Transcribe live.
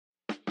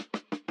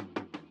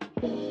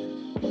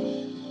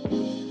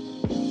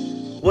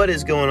What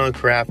is going on,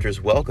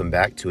 crafters? Welcome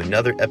back to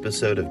another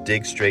episode of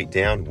Dig Straight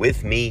Down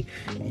with me,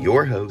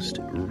 your host,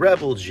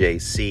 Rebel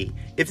JC.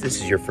 If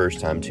this is your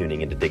first time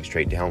tuning into Dig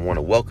Straight Down, I want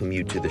to welcome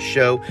you to the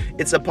show.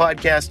 It's a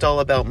podcast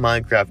all about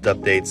Minecraft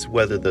updates,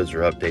 whether those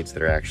are updates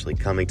that are actually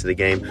coming to the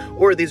game,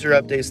 or these are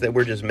updates that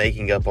we're just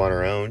making up on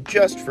our own,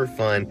 just for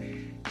fun.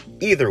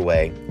 Either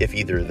way, if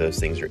either of those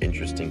things are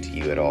interesting to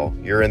you at all,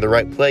 you're in the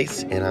right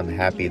place, and I'm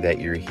happy that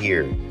you're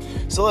here.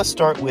 So let's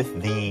start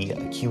with the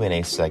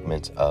Q&A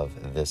segment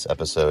of this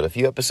episode. A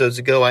few episodes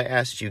ago, I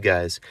asked you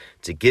guys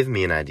to give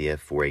me an idea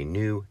for a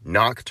new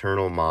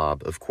nocturnal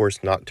mob. Of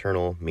course,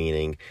 nocturnal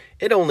meaning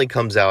it only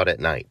comes out at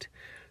night.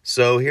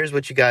 So here's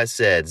what you guys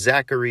said.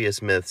 Zachariah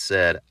Smith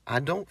said, I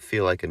don't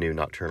feel like a new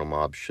nocturnal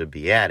mob should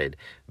be added,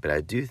 but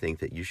I do think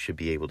that you should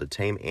be able to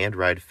tame and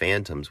ride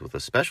phantoms with a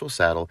special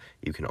saddle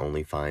you can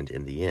only find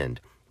in the end.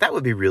 That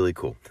would be really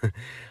cool.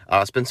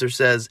 Spencer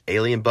says,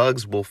 alien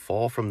bugs will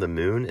fall from the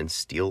moon and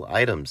steal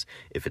items.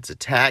 If it's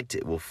attacked,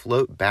 it will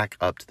float back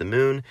up to the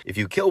moon. If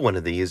you kill one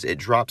of these, it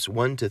drops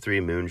 1 to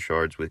 3 moon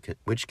shards,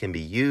 which can be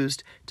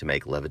used to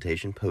make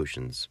levitation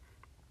potions.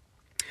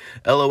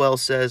 LOL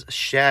says,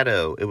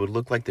 shadow. It would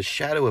look like the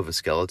shadow of a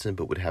skeleton,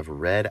 but would have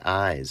red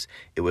eyes.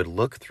 It would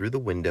look through the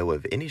window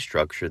of any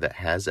structure that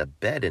has a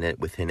bed in it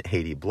within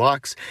 80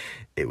 blocks.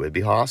 It would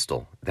be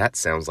hostile. That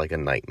sounds like a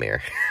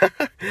nightmare.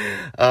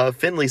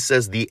 Finley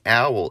says, the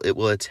owl. It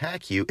will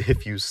attack you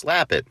if you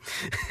slap it.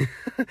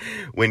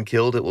 When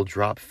killed, it will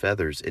drop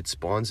feathers. It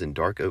spawns in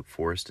dark oak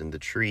forest in the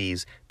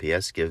trees.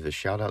 P.S. Give a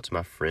shout out to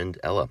my friend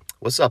Ella.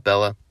 What's up,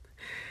 Ella?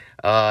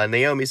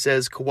 Naomi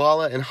says,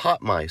 koala and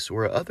hot mice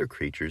were other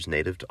creatures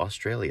native to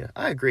Australia.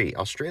 I agree.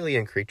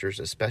 Australian creatures,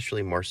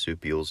 especially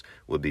marsupials,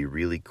 would be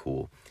really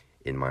cool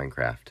in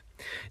Minecraft.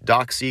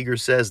 Doc Seeger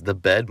says, the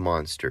bed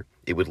monster.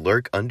 It would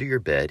lurk under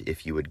your bed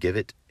if you give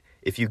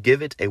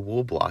it a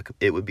wool block.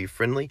 It would be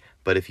friendly,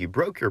 but if you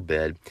broke your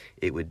bed,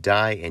 it would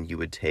die and you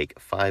would take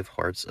 5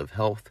 hearts of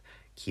health.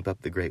 Keep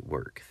up the great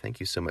work.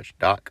 Thank you so much,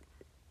 Doc.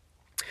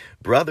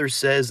 Brother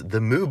says, the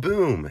moo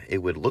boom. It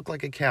would look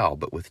like a cow,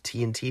 but with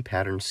TNT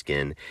patterned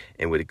skin,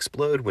 and would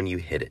explode when you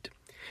hit it.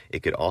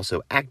 It could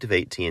also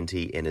activate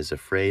TNT and is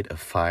afraid of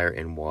fire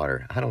and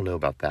water. I don't know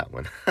about that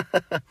one.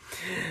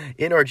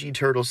 NRG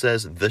Turtle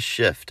says, the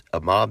shift. A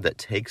mob that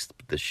takes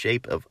the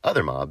shape of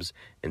other mobs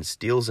and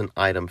steals an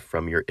item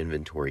from your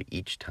inventory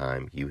each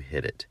time you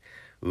hit it.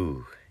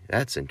 Ooh,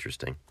 that's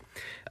interesting.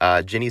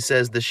 Jenny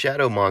says, the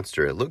shadow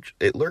monster.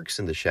 It lurks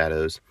in the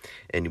shadows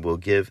and will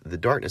give the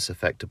darkness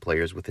effect to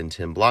players within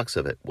 10 blocks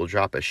of it. Will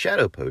drop a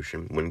shadow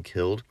potion. When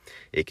killed,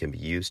 it can be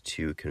used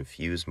to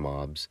confuse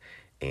mobs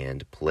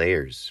and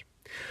players.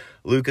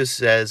 Lucas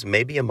says,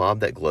 maybe a mob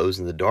that glows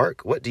in the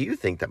dark. What do you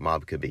think that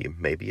mob could be?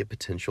 Maybe a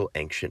potential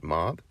ancient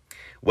mob?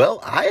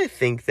 Well, I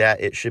think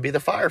that it should be the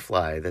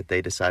Firefly that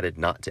they decided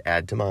not to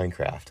add to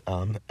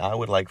Minecraft. I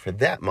would like for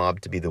that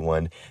mob to be the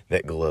one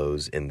that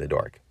glows in the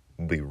dark.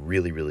 Be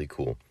really, really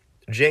cool.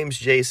 James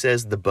J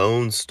says, the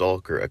Bone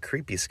Stalker, a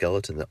creepy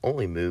skeleton that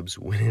only moves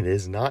when it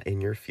is not in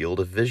your field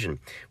of vision.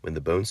 When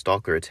the Bone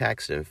Stalker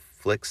attacks and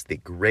inflicts the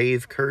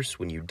grave curse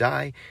when you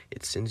die,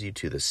 it sends you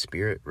to the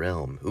spirit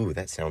realm. Ooh,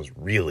 that sounds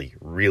really,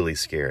 really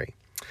scary.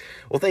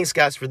 Well, thanks,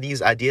 guys, for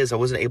these ideas. I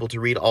wasn't able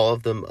to read all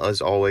of them, as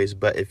always,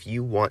 but if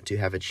you want to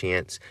have a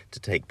chance to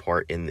take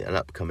part in an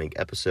upcoming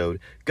episode,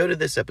 go to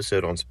this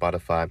episode on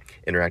Spotify,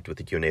 interact with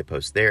the Q&A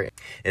post there,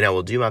 and I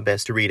will do my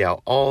best to read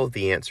out all of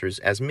the answers,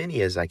 as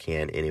many as I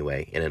can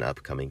anyway, in an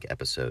upcoming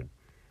episode.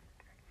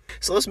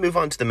 So let's move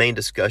on to the main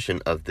discussion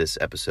of this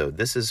episode.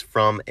 This is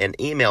from an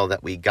email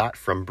that we got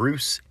from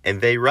Bruce, and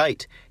they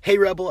write, hey,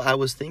 Rebel, I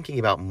was thinking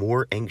about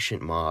more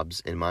ancient mobs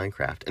in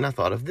Minecraft, and I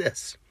thought of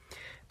this.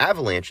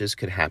 Avalanches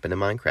could happen in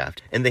Minecraft,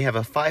 and they have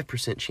a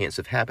 5% chance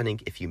of happening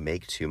if you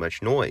make too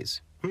much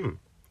noise.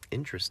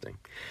 Interesting.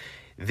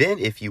 Then,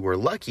 if you were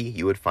lucky,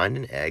 you would find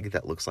an egg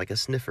that looks like a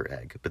sniffer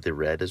egg, but the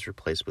red is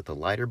replaced with a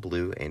lighter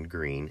blue and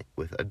green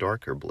with a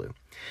darker blue.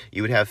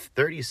 You would have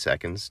 30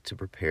 seconds to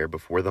prepare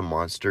before the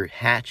monster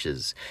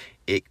hatches.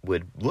 It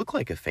would look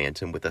like a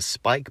phantom with a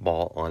spike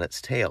ball on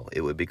its tail.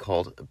 It would be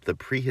called the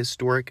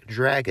Prehistoric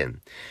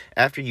Dragon.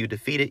 After you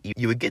defeat it,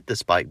 you would get the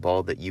spike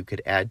ball that you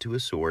could add to a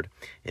sword,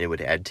 and it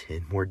would add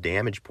 10 more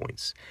damage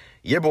points.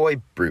 Your boy,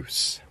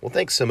 Bruce. Well,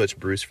 thanks so much,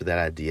 Bruce, for that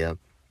idea.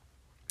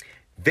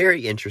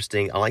 Very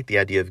interesting. I like the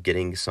idea of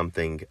getting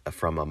something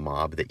from a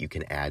mob that you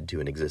can add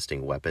to an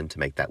existing weapon to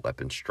make that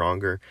weapon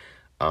stronger.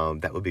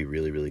 That would be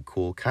really, really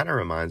cool. Kind of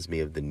reminds me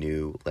of the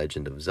new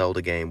Legend of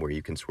Zelda game where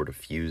you can sort of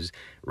fuse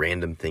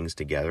random things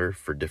together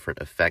for different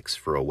effects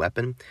for a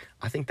weapon.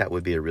 I think that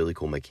would be a really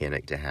cool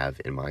mechanic to have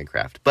in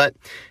Minecraft. But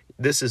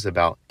this is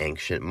about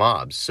ancient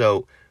mobs.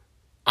 So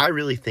I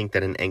really think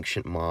that an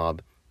ancient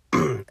mob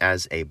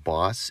as a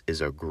boss is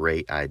a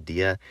great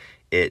idea.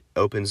 It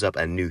opens up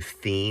a new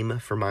theme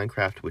for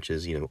Minecraft, which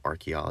is,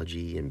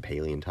 archaeology and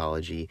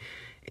paleontology.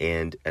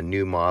 And a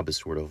new mob is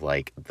sort of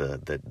like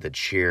the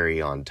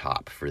cherry on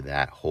top for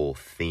that whole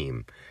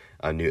theme.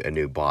 A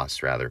new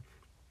boss, rather.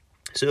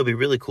 So it'd be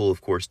really cool,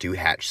 of course, to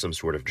hatch some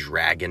sort of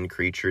dragon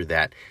creature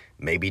that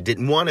maybe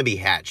didn't want to be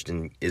hatched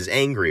and is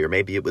angry, or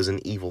maybe it was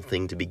an evil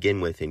thing to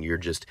begin with and you're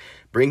just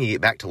bringing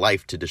it back to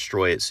life to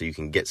destroy it so you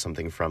can get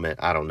something from it.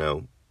 I don't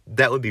know.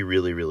 That would be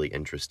really, really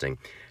interesting.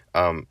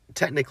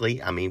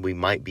 Technically, I mean, we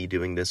might be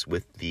doing this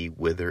with the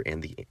Wither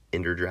and the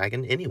Ender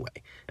Dragon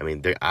anyway. I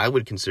mean, I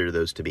would consider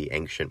those to be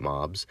ancient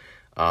mobs.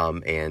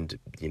 And,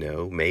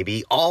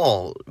 maybe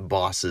all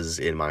bosses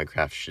in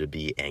Minecraft should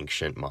be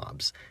ancient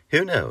mobs.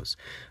 Who knows?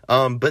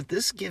 But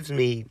this gives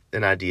me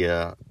an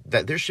idea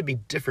that there should be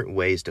different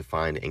ways to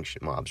find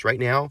ancient mobs. Right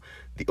now,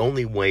 the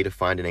only way to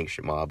find an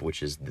ancient mob,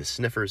 which is the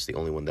sniffers, the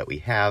only one that we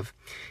have,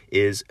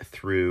 is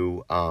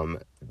through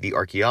the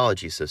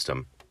archaeology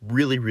system.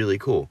 Really, really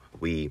cool.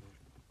 We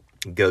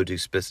go to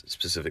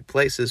specific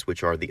places,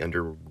 which are the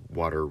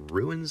underwater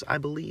ruins, I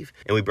believe,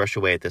 and we brush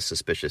away at the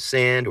suspicious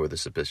sand or the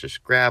suspicious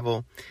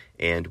gravel,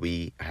 and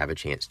we have a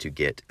chance to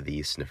get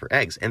these sniffer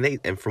eggs.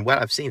 And from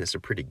what I've seen, it's a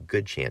pretty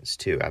good chance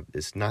too.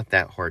 It's not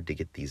that hard to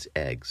get these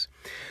eggs.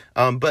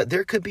 But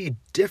there could be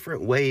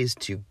different ways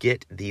to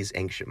get these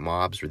ancient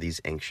mobs or these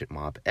ancient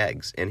mob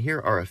eggs. And here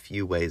are a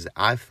few ways that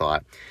I've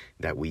thought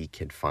that we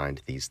can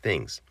find these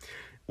things.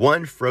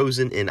 One,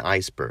 frozen in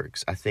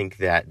icebergs. I think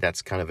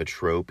that's kind of a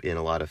trope in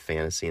a lot of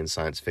fantasy and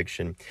science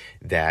fiction,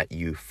 that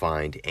you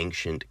find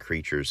ancient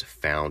creatures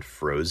found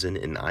frozen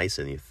in ice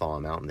and you thaw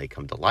them out and they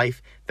come to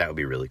life. That would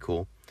be really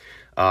cool.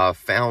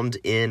 Found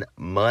in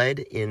mud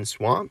in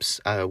swamps.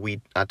 I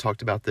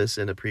talked about this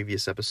in a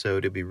previous episode.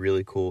 It'd be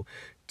really cool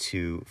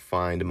to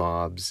find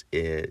mobs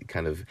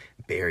kind of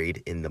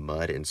buried in the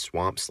mud in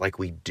swamps like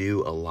we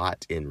do a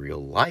lot in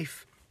real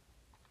life.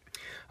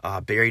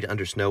 Buried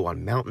under snow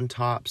on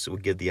mountaintops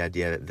would give the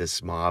idea that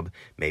this mob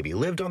maybe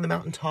lived on the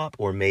mountaintop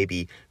or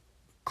maybe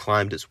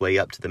climbed its way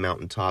up to the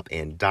mountaintop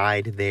and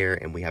died there,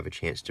 and we have a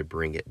chance to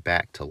bring it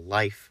back to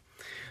life.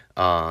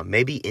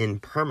 Maybe in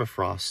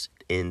permafrost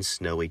in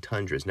snowy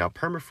tundras. Now,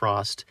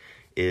 permafrost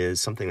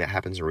is something that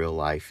happens in real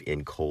life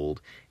in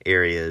cold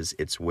areas.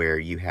 It's where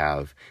you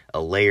have a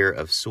layer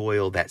of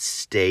soil that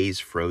stays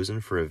frozen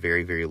for a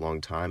very, very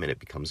long time, and it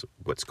becomes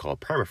what's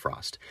called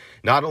permafrost.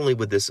 Not only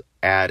would this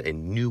add a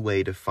new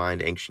way to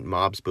find ancient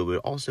mobs, but it would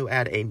also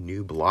add a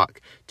new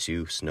block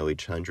to snowy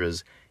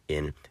tundras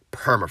in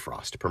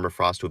permafrost.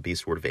 Permafrost would be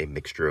sort of a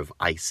mixture of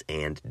ice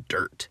and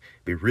dirt.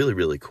 It'd be really,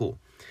 really cool.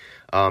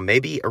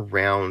 Maybe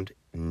around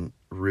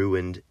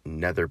ruined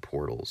nether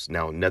portals.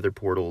 Now,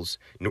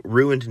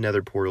 ruined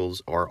nether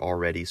portals are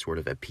already sort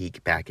of a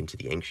peek back into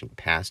the ancient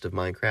past of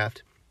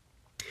Minecraft.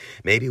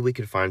 Maybe we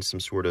could find some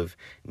sort of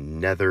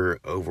nether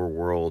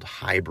overworld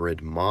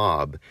hybrid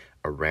mob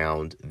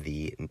around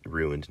the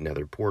ruined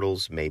nether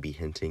portals, maybe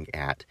hinting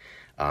at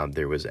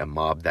there was a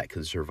mob that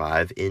could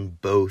survive in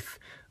both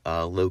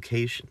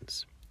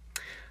locations.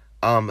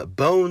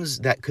 Bones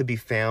that could be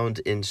found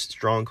in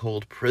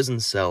stronghold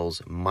prison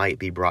cells might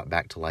be brought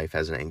back to life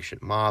as an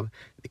ancient mob.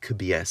 It could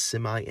be a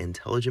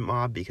semi-intelligent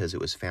mob because it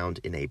was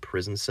found in a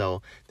prison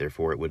cell.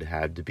 Therefore, it would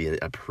have to be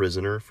a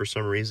prisoner for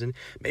some reason.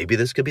 Maybe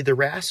this could be the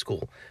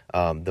Rascal,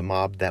 the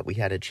mob that we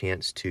had a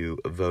chance to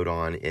vote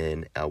on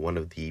in one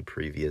of the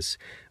previous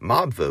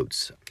mob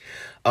votes.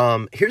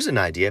 Here's an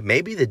idea.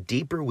 Maybe the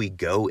deeper we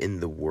go in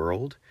the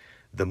world,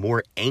 the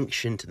more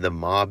ancient the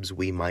mobs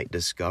we might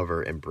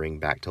discover and bring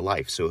back to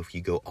life. So if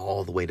you go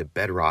all the way to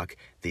Bedrock,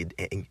 the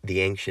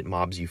ancient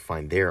mobs you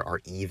find there are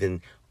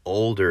even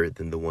older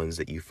than the ones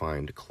that you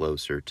find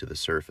closer to the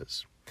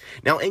surface.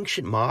 Now,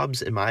 ancient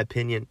mobs, in my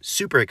opinion,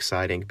 super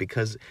exciting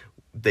because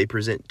they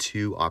present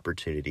two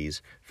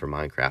opportunities for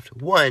Minecraft.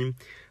 One,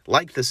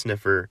 like the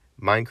sniffer,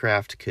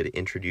 Minecraft could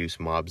introduce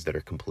mobs that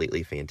are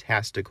completely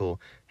fantastical,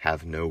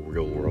 have no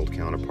real-world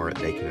counterpart.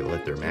 They can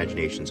let their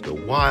imaginations go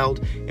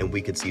wild, and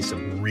we could see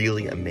some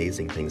really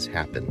amazing things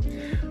happen.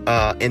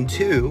 And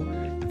two,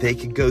 they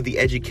could go the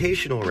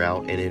educational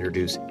route and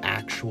introduce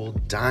actual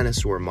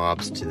dinosaur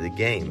mobs to the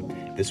game.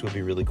 This would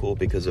be really cool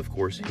because, of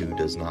course, who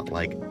does not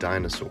like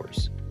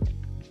dinosaurs?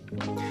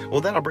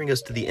 Well, that'll bring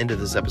us to the end of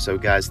this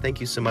episode, guys. Thank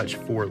you so much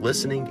for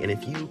listening. And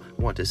if you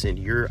want to send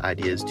your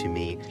ideas to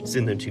me,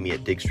 send them to me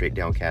at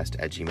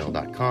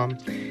digstraightdowncast@gmail.com.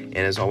 And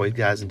as always,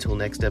 guys, until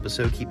next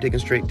episode, keep digging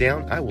straight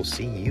down. I will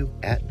see you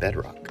at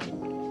Bedrock.